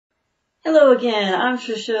Hello again, I'm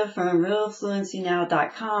Trisha from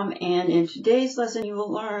realfluencynow.com, and in today's lesson you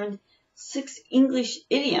will learn 6 English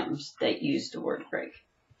idioms that use the word break.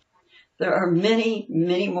 There are many,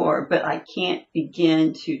 many more, but I can't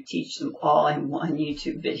begin to teach them all in one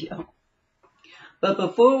YouTube video. But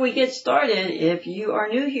before we get started, if you are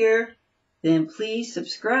new here, then please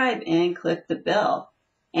subscribe and click the bell.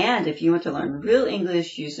 And if you want to learn real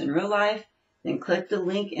English used in real life, then click the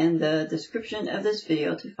link in the description of this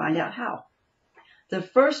video to find out how. The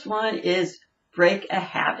first one is break a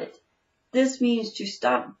habit. This means to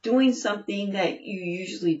stop doing something that you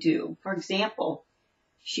usually do. For example,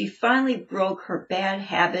 she finally broke her bad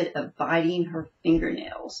habit of biting her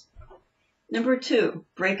fingernails. Number 2,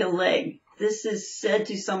 break a leg. This is said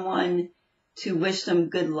to someone to wish them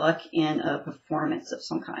good luck in a performance of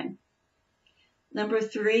some kind. Number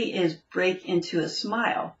 3 is break into a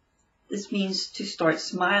smile. This means to start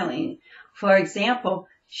smiling. For example,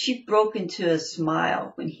 she broke into a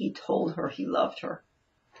smile when he told her he loved her.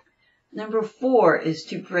 Number 4 is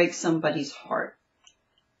to break somebody's heart.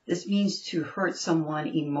 This means to hurt someone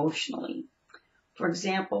emotionally. For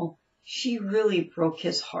example, she really broke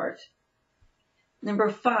his heart. Number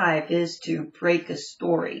 5 is to break a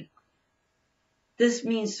story. This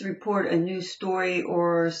means to report a new story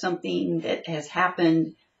or something that has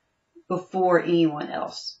happened before anyone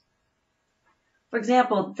else. For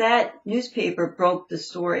example, that newspaper broke the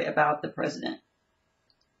story about the president.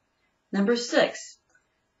 Number 6,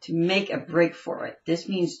 to make a break for it. This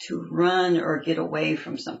means to run or get away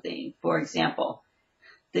from something. For example,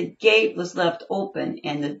 the gate was left open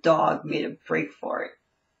and the dog made a break for it.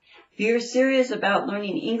 If you're serious about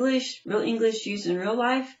learning English, real English used in real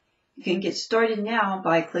life, you can get started now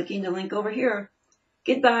by clicking the link over here.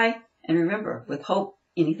 Goodbye, and remember, with hope,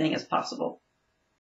 anything is possible.